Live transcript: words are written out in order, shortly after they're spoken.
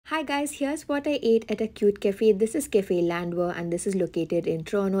Hi guys, here's what I ate at a cute cafe. This is Cafe Landwehr and this is located in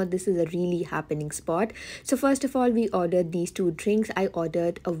Toronto. This is a really happening spot. So first of all, we ordered these two drinks. I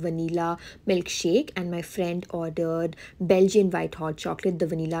ordered a vanilla milkshake and my friend ordered Belgian white hot chocolate. The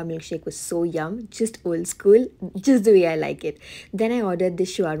vanilla milkshake was so yum, just old school, just the way I like it. Then I ordered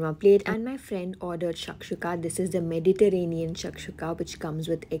this shawarma plate and my friend ordered shakshuka. This is the Mediterranean shakshuka which comes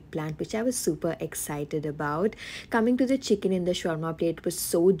with eggplant, which I was super excited about. Coming to the chicken in the shawarma plate, it was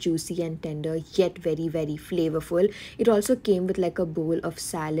so juicy and tender yet very flavorful. It also came with like a bowl of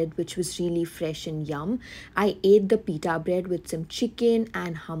salad which was really fresh and yum. I ate the pita bread with some chicken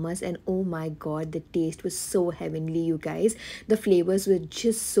and hummus and oh my god, the taste was so heavenly, you guys. The flavors were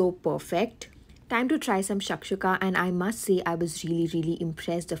just so perfect. Time to try some shakshuka and I must say I was really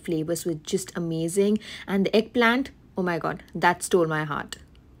impressed. The flavors were just amazing and the eggplant, oh my god, that stole my heart.